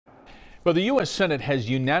Well, the U.S. Senate has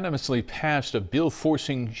unanimously passed a bill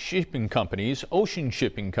forcing shipping companies, ocean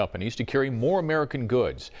shipping companies, to carry more American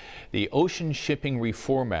goods. The Ocean Shipping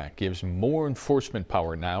Reform Act gives more enforcement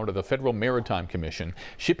power now to the Federal Maritime Commission.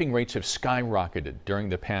 Shipping rates have skyrocketed during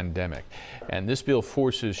the pandemic, and this bill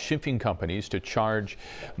forces shipping companies to charge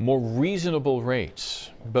more reasonable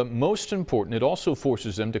rates. But most important, it also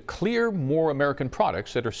forces them to clear more American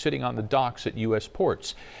products that are sitting on the docks at U.S.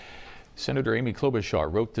 ports. Senator Amy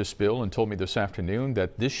Klobuchar wrote this bill and told me this afternoon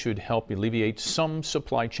that this should help alleviate some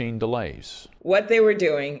supply chain delays. What they were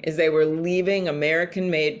doing is they were leaving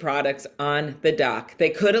American-made products on the dock. They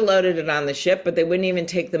could have loaded it on the ship, but they wouldn't even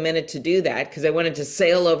take the minute to do that because they wanted to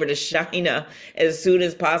sail over to China as soon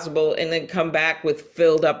as possible and then come back with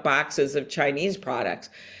filled up boxes of Chinese products.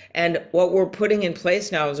 And what we're putting in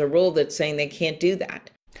place now is a rule that's saying they can't do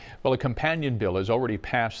that. Well, a companion bill has already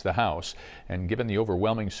passed the House, and given the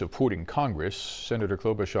overwhelming support in Congress, Senator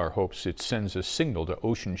Klobuchar hopes it sends a signal to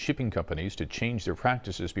ocean shipping companies to change their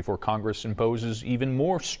practices before Congress imposes even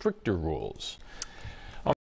more stricter rules.